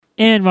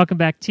And welcome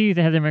back to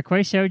the Heather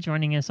McCoy Show.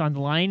 Joining us on the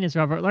line is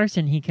Robert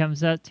Larson. He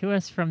comes up to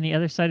us from the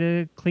other side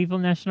of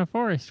Cleveland National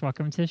Forest.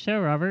 Welcome to the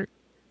show, Robert.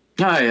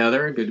 Hi,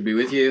 Heather. Good to be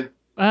with you.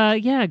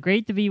 Yeah,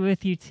 great to be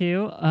with you,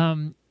 too.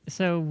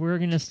 So we're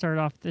going to start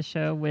off the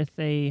show with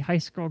a high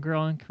school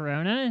girl in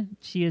Corona.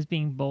 She is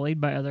being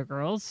bullied by other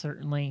girls,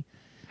 certainly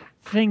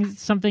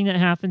something that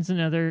happens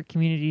in other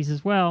communities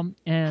as well.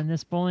 And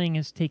this bullying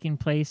is taking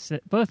place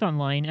both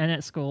online and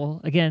at school.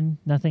 Again,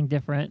 nothing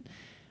different.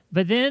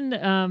 But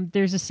then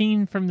there's a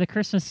scene from the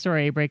Christmas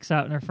Story breaks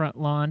out in our front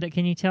lawn.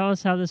 Can you tell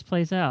us how this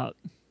plays out?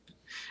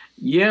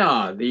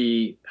 Yeah,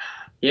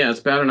 it's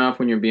bad enough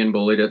when you're being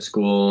bullied at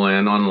school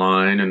and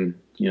online, and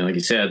like you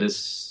said,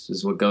 this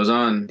is what goes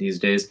on these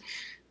days.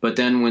 But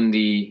then when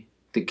the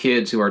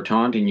kids who are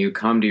taunting you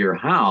come to your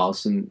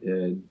house,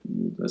 and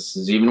this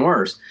is even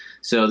worse.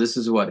 So this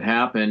is what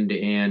happened,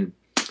 and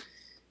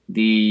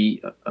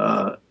the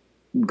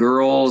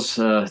girls,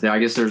 I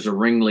guess there's a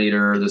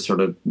ringleader, the sort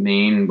of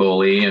main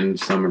bully, and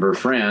some of her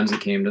friends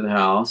that came to the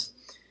house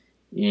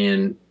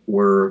and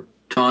were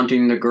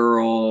taunting the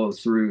girl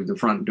through the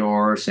front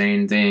door,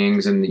 saying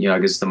things. And I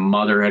guess the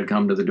mother had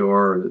come to the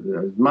door, or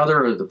the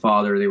mother or the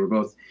father, they were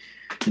both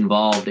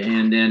involved.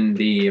 And then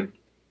the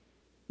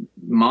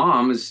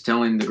mom is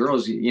telling the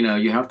girls,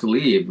 you have to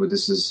leave.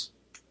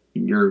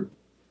 You're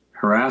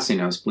harassing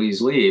us,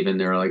 please leave. And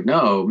they're like,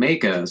 no,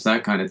 make us,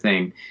 that kind of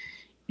thing.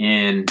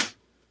 And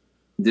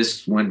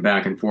this went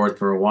back and forth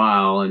for a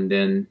while, and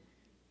then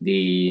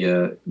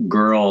the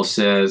girl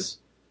says,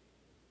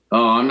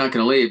 oh, I'm not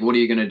going to leave. What are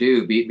you going to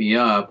do? Beat me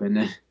up? And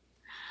then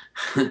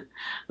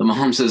the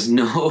mom says,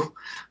 no,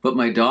 but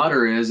my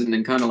daughter is, and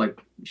then kind of like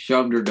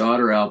shoved her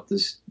daughter out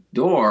this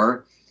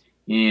door,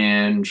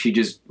 and she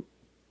just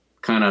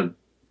kind of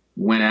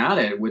went at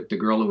it with the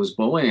girl who was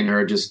bullying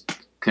her, just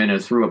kind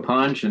of threw a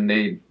punch, and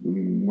they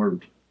were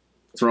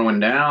throwing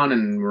down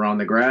and were on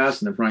the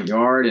grass in the front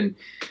yard, and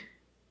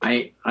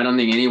I don't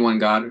think anyone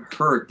got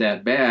hurt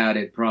that bad.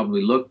 It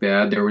probably looked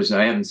bad.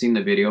 I haven't seen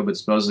the video, but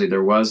supposedly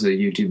there was a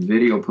YouTube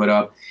video put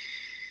up.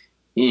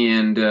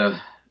 And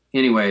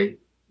anyway,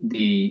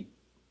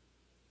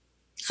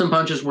 some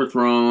punches were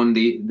thrown.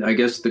 I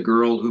guess the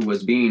girl who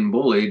was being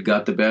bullied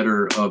got the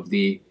better of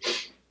the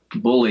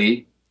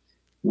bully,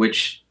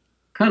 which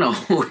kind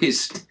of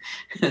always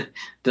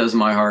does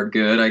my heart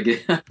good, I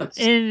guess.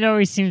 And it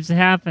always seems to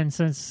happen,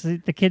 since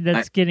the kid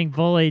that's getting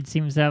bullied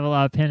seems to have a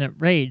lot of pent-up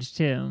rage,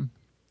 too.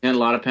 And a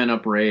lot of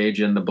pent-up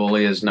rage, and the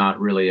bully is not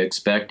really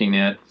expecting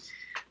it.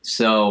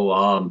 So,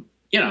 I'm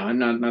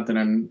not that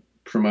I'm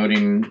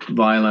promoting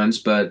violence,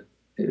 but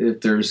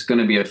if there's going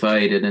to be a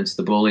fight and it's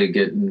the bully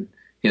getting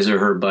his or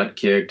her butt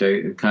kicked,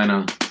 I kind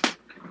of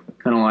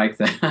like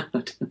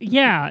that.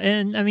 Yeah,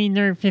 and I mean,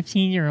 they're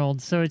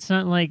 15-year-olds, so it's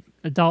not like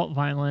adult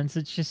violence.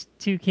 It's just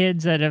two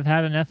kids that have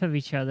had enough of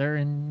each other,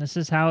 and this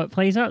is how it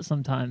plays out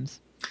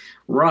sometimes.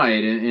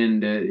 Right,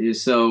 and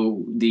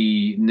so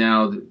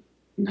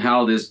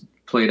how this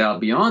played out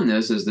beyond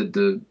this is that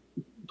the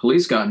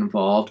police got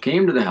involved,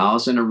 came to the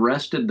house, and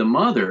arrested the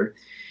mother.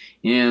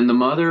 And the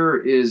mother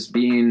is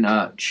being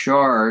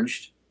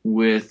charged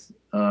with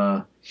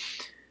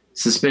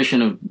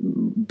suspicion of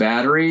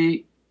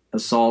battery,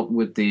 assault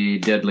with the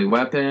deadly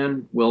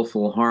weapon,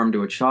 willful harm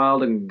to a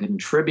child, and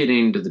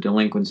contributing to the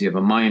delinquency of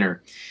a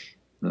minor.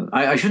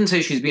 I shouldn't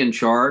say she's being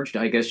charged.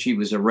 I guess she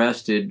was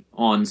arrested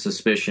on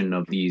suspicion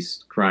of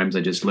these crimes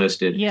I just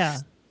listed. Yeah.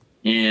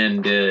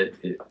 And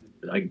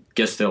I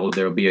guess there'll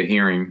be a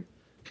hearing.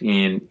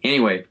 And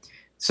anyway,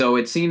 so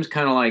it seems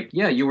kind of like,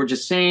 you were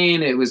just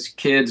saying it was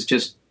kids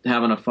just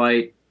having a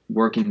fight,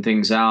 working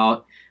things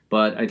out.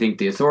 But I think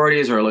the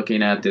authorities are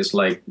looking at this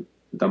like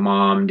the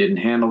mom didn't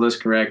handle this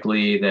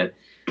correctly, that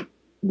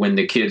when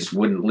the kids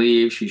wouldn't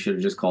leave, she should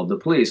have just called the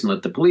police and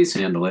let the police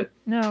handle it.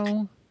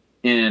 No.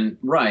 And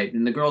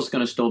the girl's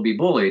going to still be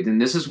bullied. And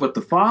this is what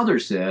the father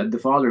said, the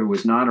father who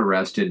was not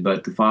arrested,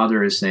 but the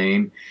father is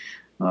saying,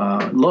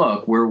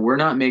 look, we're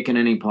not making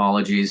any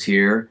apologies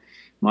here.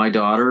 My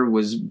daughter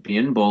was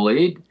being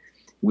bullied.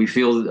 We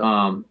feel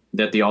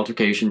that the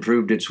altercation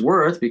proved its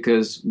worth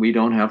because we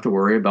don't have to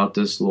worry about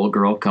this little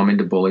girl coming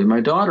to bully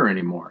my daughter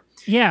anymore.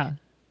 Yeah.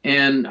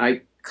 And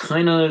I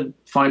kind of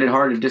find it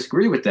hard to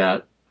disagree with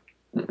that,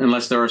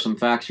 unless there are some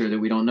facts here that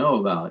we don't know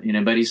about.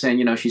 But he's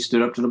saying, she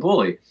stood up to the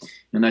bully,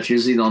 and that's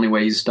usually the only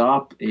way you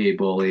stop a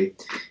bully.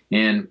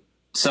 And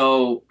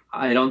so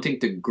I don't think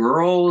the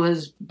girl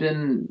has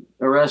been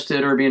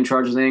arrested or being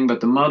charged with anything, but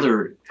the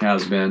mother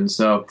has been.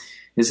 So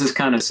this is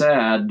kind of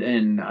sad.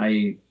 And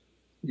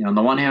on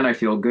the one hand, I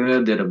feel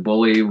good that a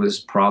bully was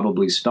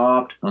probably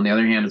stopped. On the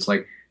other hand, it's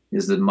like,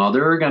 is the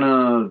mother going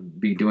to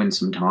be doing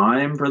some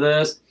time for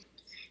this?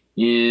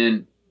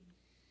 And,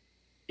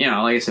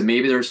 like I said,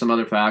 maybe there's some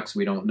other facts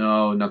we don't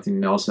know.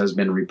 Nothing else has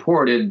been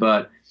reported,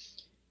 but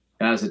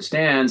as it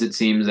stands, it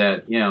seems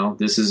that,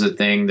 this is a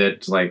thing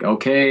that's like,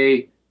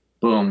 okay,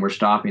 boom, we're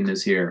stopping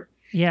this here.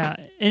 Yeah,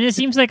 and it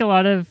seems like a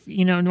lot of,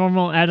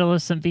 normal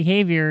adolescent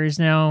behavior is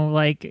now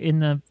like in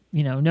the,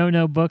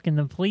 no book in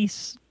the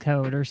police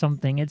code or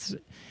something.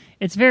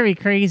 It's very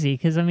crazy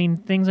because,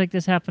 things like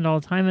this happened all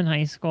the time in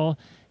high school.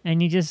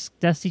 and you just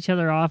dust each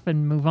other off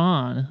and move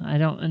on. I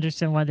don't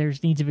understand why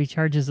there's need to be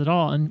charges at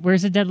all. And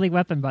where's the deadly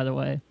weapon, by the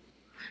way?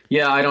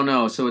 Yeah, I don't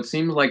know. So it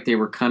seems like they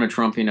were kind of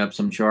trumping up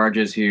some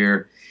charges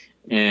here,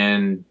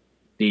 and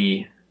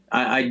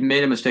I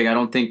made a mistake. I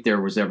don't think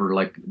there was ever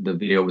like the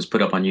video was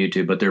put up on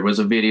YouTube, but there was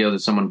a video that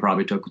someone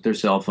probably took with their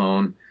cell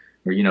phone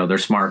or their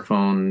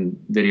smartphone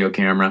video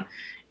camera,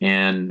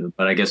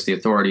 but I guess the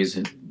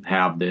authorities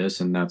have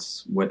this, and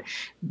that's what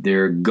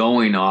they're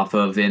going off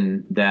of.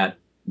 In that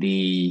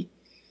the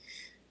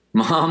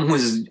mom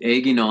was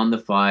egging on the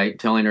fight,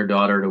 telling her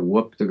daughter to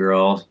whoop the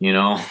girl.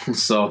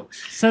 So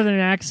Southern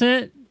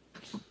accent.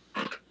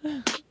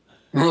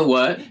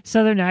 What?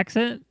 Southern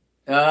accent?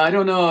 I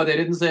don't know. They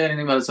didn't say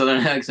anything about a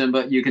Southern accent,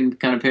 but you can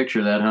kind of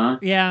picture that, huh?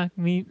 Yeah,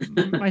 me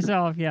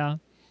myself, yeah.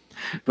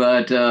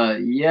 But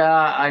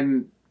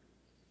I'm.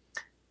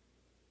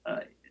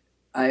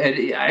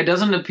 It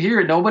doesn't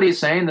appear nobody's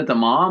saying that the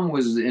mom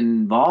was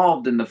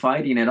involved in the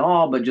fighting at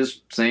all, but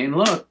just saying,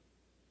 "Look,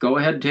 go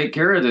ahead and take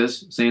care of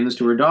this." Saying this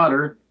to her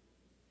daughter,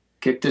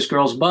 kick this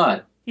girl's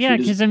butt. Yeah,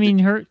 because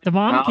the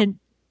mom can.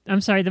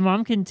 I'm sorry, the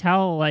mom can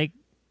tell like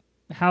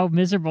how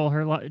miserable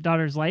her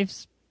daughter's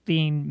life's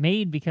being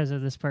made because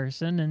of this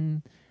person,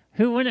 and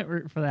who wouldn't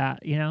root for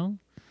that,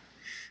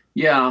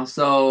 Yeah,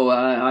 so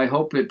I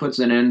hope it puts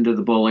an end to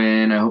the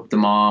bullying. I hope the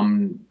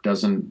mom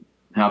doesn't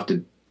have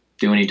to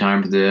do any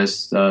time for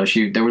this. There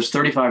was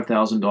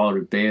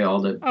 $35,000 bail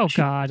that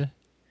God,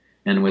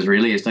 and was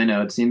released. I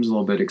know it seems a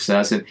little bit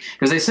excessive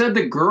because they said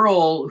the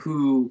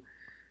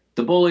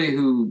bully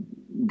who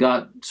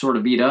got sort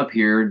of beat up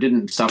here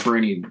didn't suffer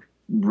any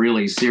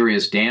really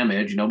serious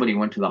damage. Nobody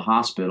went to the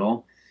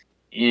hospital.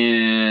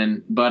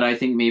 But I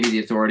think maybe the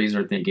authorities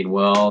are thinking,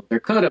 well, there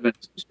could have been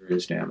some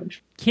serious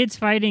damage. Kids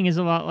fighting is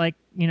a lot like,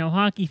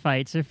 hockey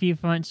fights. A few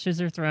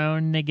punches are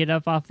thrown, they get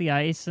up off the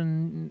ice,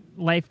 and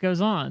life goes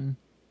on.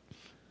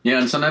 Yeah,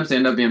 and sometimes they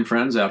end up being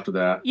friends after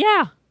that.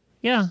 Yeah,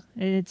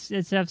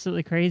 it's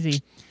absolutely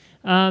crazy.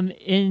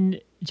 In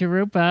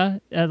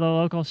Jurupa, the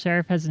local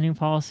sheriff has a new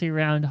policy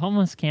around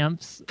homeless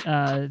camps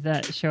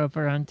that show up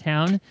around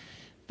town.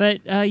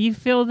 But you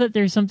feel that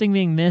there's something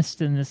being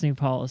missed in this new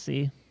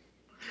policy.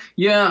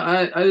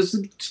 Yeah, there's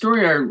a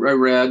story I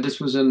read. This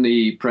was in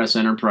the Press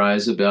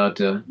Enterprise about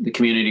the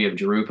community of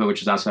Jurupa,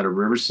 which is outside of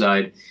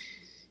Riverside.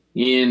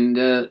 And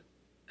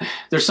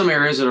there's some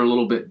areas that are a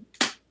little bit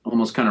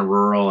almost kind of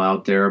rural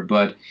out there,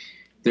 but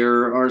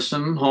there are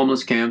some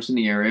homeless camps in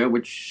the area,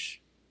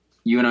 which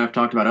you and I have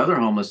talked about other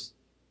homeless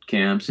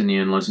camps in the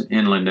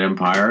Inland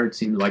Empire. It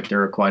seems like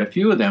there are quite a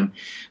few of them.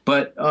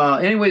 But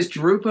anyways,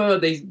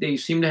 Jurupa, they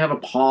seem to have a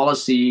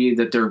policy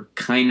that they're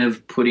kind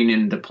of putting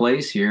into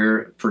place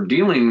here for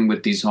dealing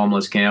with these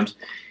homeless camps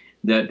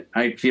that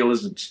I feel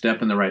is a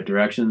step in the right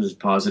direction, is a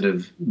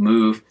positive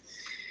move.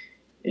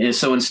 And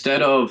so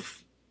instead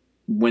of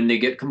when they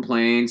get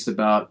complaints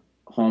about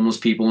homeless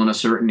people in a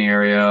certain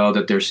area,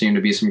 that there seem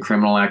to be some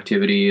criminal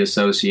activity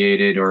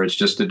associated, or it's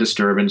just a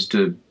disturbance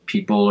to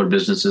people or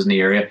businesses in the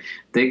area,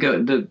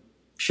 the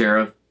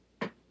sheriff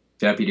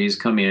deputies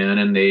come in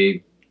and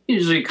they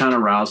usually kind of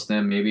rouse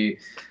them, maybe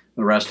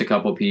arrest a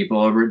couple people,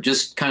 or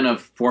just kind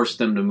of force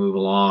them to move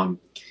along.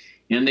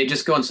 And they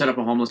just go and set up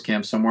a homeless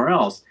camp somewhere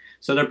else.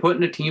 So they're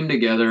putting a team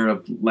together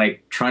of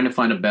like trying to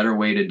find a better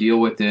way to deal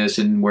with this,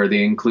 and where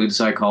they include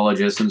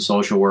psychologists and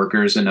social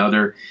workers and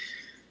other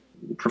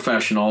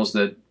professionals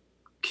that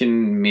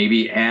can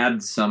maybe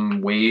add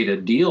some way to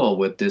deal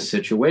with this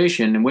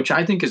situation, which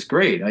I think is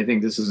great. I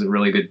think this is a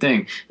really good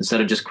thing. Instead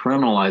of just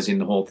criminalizing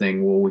the whole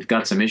thing, well, we've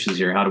got some issues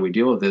here, how do we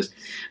deal with this?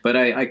 But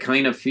I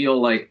kind of feel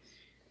like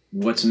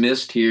what's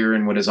missed here,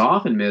 and what is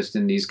often missed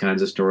in these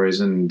kinds of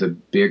stories and the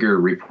bigger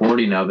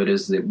reporting of it,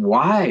 is that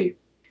why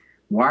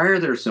are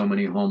there so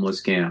many homeless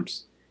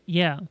camps?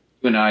 Yeah.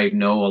 You and I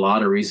know a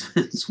lot of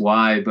reasons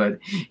why, but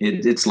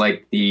it's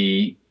like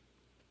the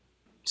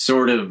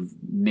sort of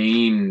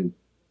main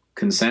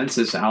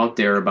consensus out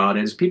there about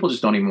it is people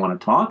just don't even want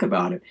to talk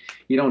about it.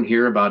 You don't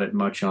hear about it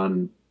much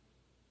on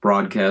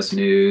broadcast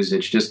news.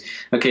 It's just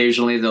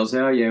occasionally they'll say,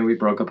 oh yeah, we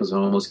broke up as a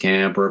homeless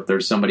camp, or if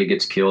there's somebody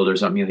gets killed or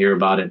something, you'll hear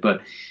about it.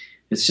 But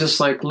it's just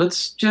like,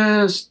 let's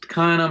just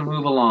kind of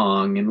move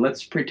along and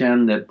let's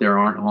pretend that there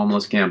aren't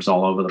homeless camps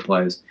all over the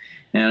place.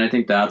 And I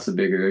think that's a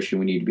bigger issue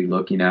we need to be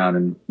looking at,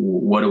 and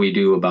what do we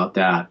do about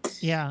that?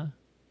 Yeah.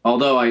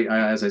 Although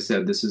I as I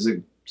said, this is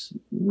a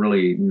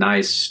really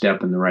nice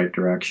step in the right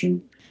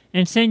direction.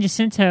 In San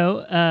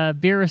Jacinto,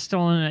 beer was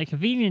stolen at a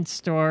convenience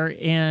store,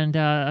 and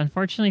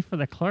unfortunately for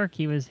the clerk,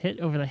 he was hit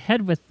over the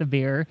head with the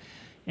beer,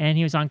 and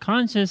he was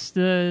unconscious.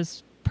 The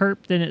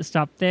perp didn't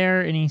stop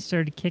there, and he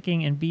started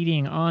kicking and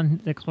beating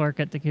on the clerk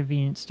at the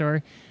convenience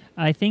store.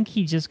 I think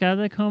he just got out of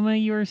the coma,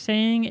 you were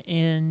saying,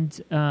 and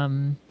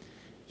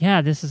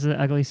this is an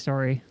ugly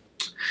story.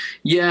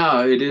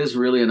 Yeah, it is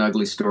really an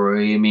ugly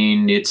story. I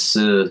mean, it's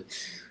a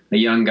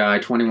young guy,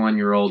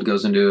 21-year-old,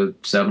 goes into a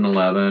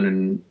 7-Eleven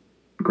and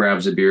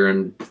grabs a beer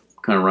and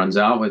kind of runs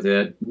out with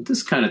it.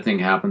 This kind of thing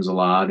happens a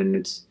lot, and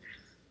it's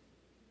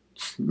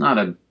not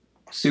a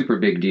super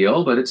big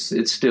deal, but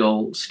it's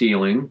still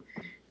stealing.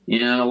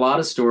 And a lot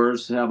of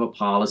stores have a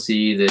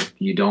policy that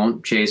you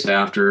don't chase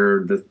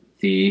after the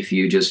thief.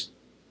 You just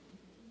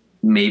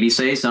maybe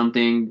say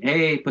something,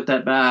 hey, put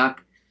that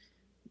back,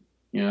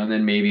 and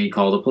then maybe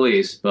call the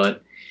police.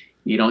 But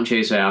you don't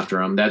chase after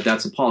them.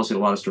 That's a policy at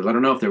a lot of stores. I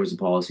don't know if there was a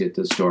policy at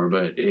this store,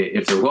 but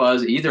if there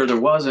was, either there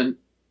wasn't,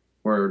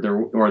 or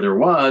there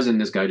was,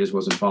 and this guy just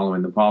wasn't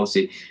following the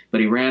policy.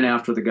 But he ran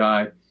after the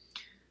guy.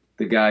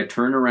 The guy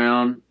turned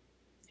around,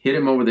 hit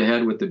him over the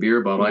head with the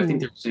beer bottle. Ooh. I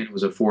think they were saying it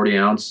was a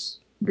 40-ounce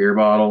beer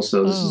bottle.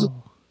 So this is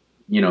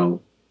a,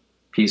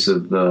 piece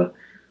of the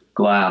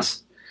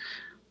glass.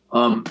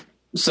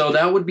 So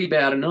that would be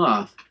bad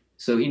enough.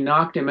 So he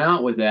knocked him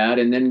out with that,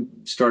 and then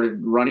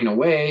started running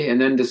away, and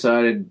then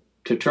decided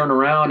to turn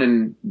around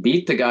and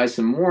beat the guy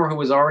some more, who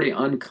was already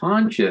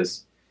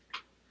unconscious.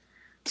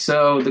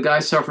 So the guy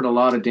suffered a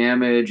lot of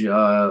damage,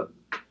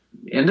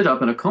 ended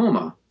up in a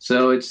coma.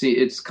 So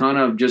it's kind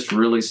of just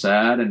really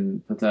sad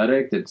and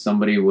pathetic that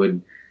somebody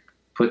would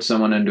put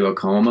someone into a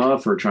coma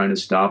for trying to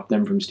stop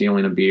them from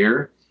stealing a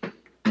beer.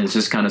 And it's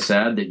just kind of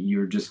sad that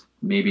you're just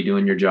maybe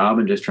doing your job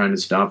and just trying to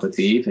stop a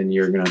thief, and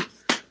you're going to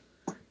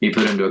be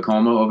put into a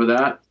coma over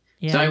that.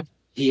 Yeah. So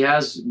he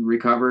has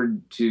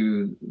recovered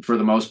for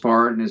the most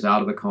part, and is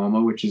out of the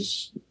coma, which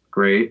is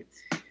great.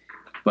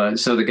 But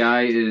so the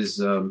guy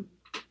is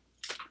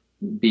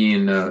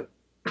being going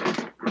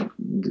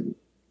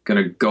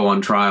to go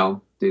on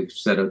trial. They've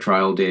set a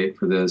trial date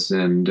for this,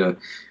 and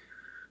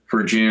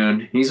for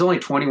June. He's only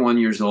 21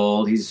 years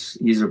old.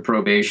 He's a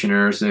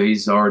probationer, so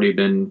he's already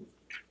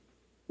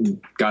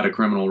got a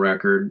criminal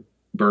record,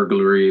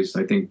 burglaries,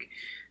 I think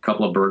a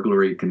couple of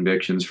burglary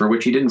convictions, for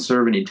which he didn't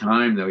serve any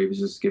time, though. He was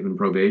just given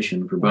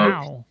probation for both.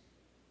 Wow.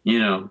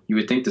 You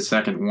would think the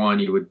second one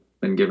you would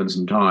have been given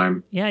some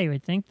time. Yeah, you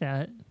would think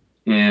that.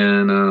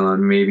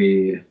 And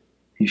maybe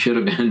he should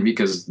have been,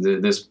 because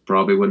this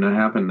probably wouldn't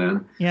have happened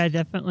then. Yeah,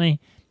 definitely.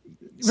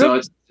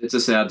 So it's a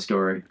sad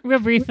story. Real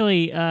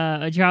briefly,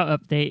 a drought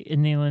update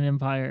in the Inland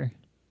Empire.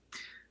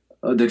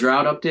 The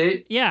drought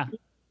update? Yeah.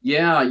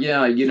 Yeah.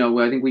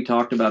 I think we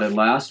talked about it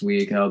last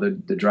week, how the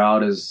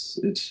drought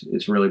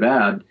it's really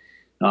bad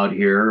out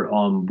here.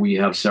 We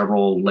have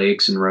several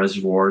lakes and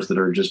reservoirs that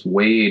are just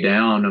way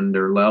down on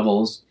their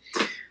levels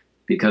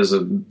because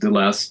of the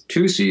last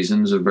 2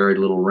 seasons of very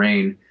little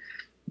rain.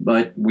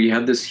 But we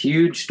had this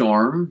huge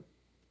storm.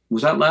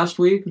 Was that last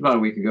week? About a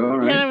week ago,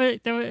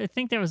 right? Yeah, I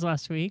think that was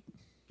last week.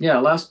 Yeah,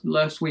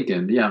 last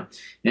weekend. Yeah.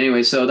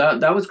 Anyway, so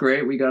that was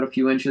great. We got a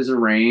few inches of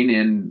rain,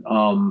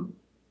 and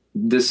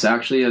this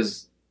actually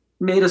has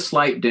made a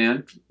slight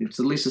dent. It's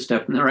at least a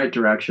step in the right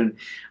direction.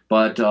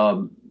 But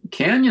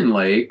Canyon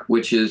Lake,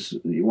 which is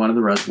one of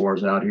the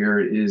reservoirs out here,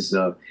 is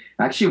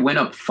actually went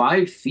up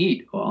 5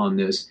 feet on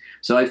this.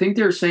 So I think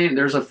they're saying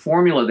there's a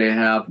formula they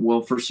have.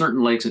 Well, for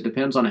certain lakes, it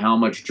depends on how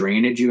much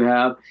drainage you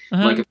have.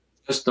 Uh-huh. Like if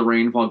just the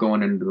rainfall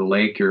going into the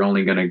lake, you're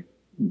only going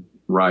to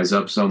rise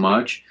up so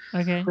much.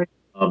 Okay.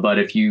 But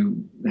if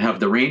you have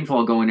the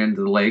rainfall going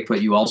into the lake,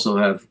 but you also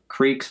have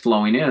creeks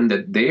flowing in,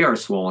 that they are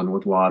swollen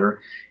with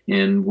water,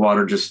 and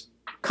water just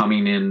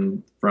coming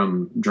in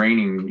from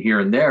draining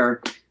here and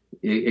there,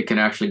 it can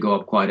actually go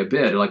up quite a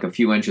bit. Like a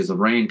few inches of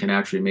rain can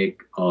actually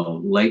make a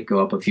lake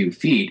go up a few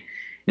feet.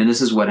 And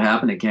this is what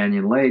happened at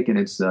Canyon Lake, and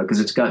it's because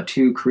it's got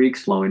 2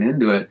 creeks flowing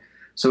into it.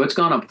 So it's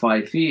gone up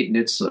 5 feet, and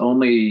it's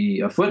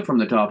only a foot from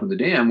the top of the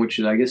dam, which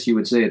I guess you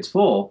would say it's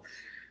full,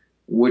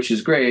 which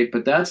is great.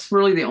 But that's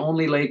really the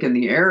only lake in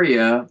the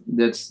area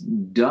that's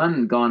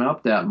gone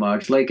up that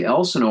much. Lake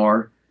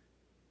Elsinore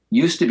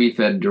used to be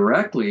fed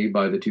directly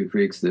by the 2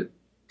 creeks that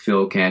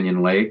fill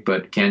Canyon Lake,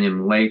 but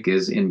Canyon Lake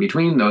is in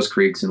between those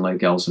creeks and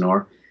Lake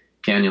Elsinore.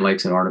 Canyon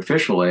Lake's an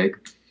artificial lake.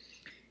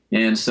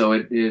 And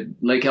so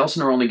Lake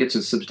Elsinore only gets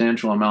a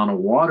substantial amount of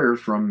water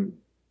from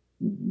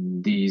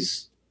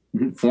these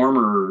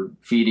former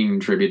feeding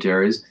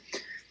tributaries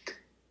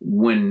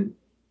when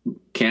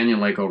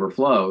Canyon Lake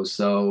overflows.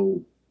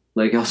 So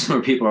Lake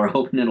Elsinore people are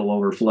hoping it'll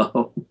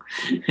overflow.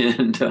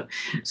 And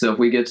so if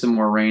we get some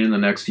more rain in the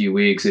next few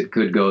weeks, it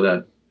could go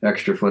that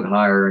extra foot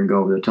higher and go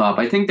over the top.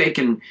 I think they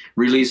can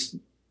release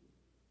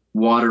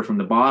water from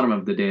the bottom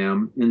of the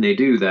dam, and they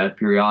do that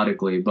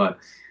periodically, but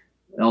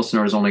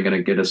Elsinore is only going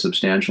to get a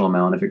substantial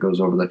amount if it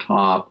goes over the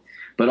top.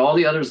 But all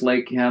the others,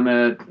 Lake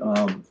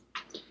Hemet,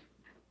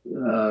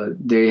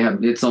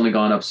 it's only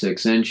gone up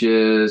 6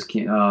 inches.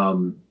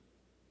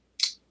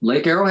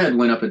 Lake Arrowhead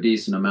went up a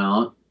decent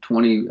amount,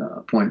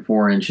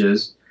 20.4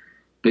 inches.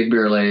 Big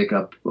Bear Lake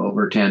up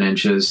over 10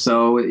 inches.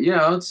 So,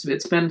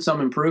 it's been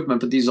some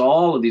improvement, but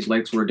all of these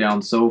lakes were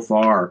down so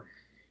far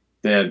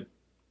that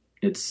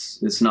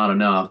it's not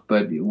enough.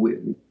 But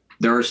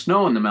there are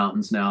snow in the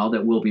mountains now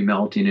that will be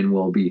melting and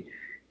will be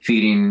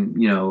feeding,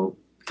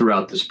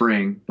 throughout the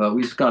spring. But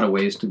we've got a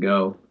ways to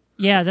go.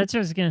 Yeah, that's what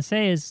I was going to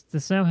say, is the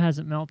snow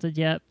hasn't melted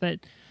yet. But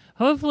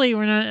hopefully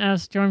we're not out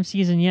of storm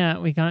season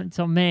yet. We got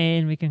until May,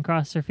 and we can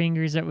cross our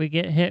fingers that we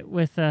get hit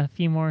with a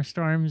few more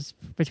storms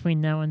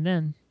between now and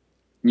then.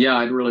 Yeah,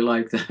 I'd really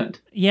like that.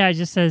 Yeah, it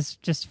just says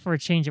just for a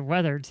change of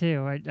weather,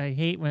 too. I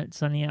hate when it's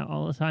sunny out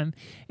all the time.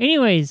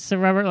 Anyways, so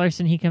Robert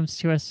Larson, he comes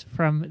to us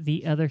from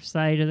the other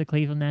side of the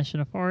Cleveland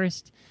National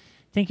Forest.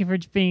 Thank you for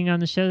being on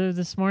the show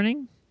this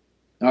morning.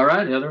 All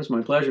right, Heather, it's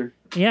my pleasure.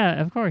 Yeah,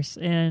 of course.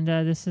 And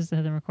this is the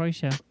Heather McCoy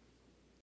Show.